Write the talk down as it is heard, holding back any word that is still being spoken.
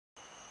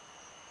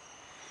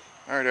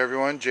Alright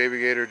everyone, JB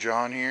Gator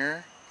John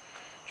here.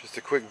 Just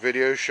a quick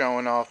video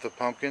showing off the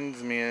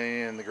pumpkins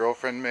me and the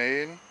girlfriend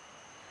made.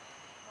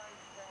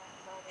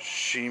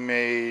 She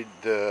made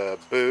the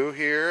boo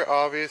here,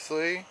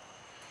 obviously.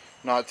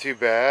 Not too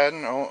bad.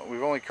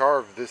 We've only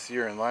carved this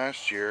year and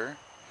last year.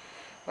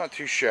 Not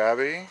too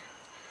shabby.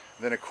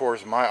 Then of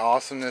course my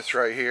awesomeness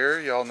right here.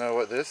 Y'all know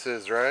what this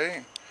is,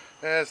 right?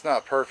 It's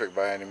not perfect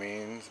by any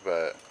means,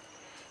 but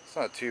it's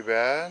not too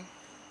bad.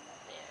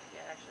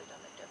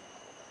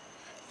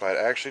 If I'd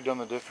actually done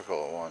the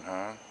difficult one,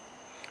 huh?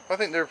 I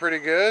think they're pretty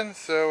good,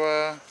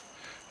 so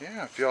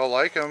yeah, if y'all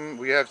like them,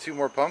 we have 2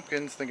 more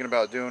pumpkins, thinking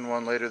about doing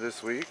one later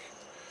this week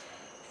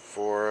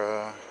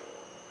for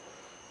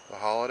the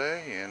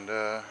holiday,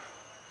 and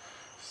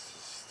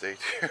stay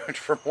tuned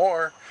for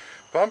more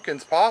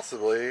pumpkins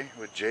possibly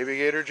with JB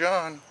Gator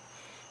John.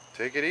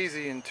 Take it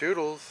easy and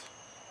toodles.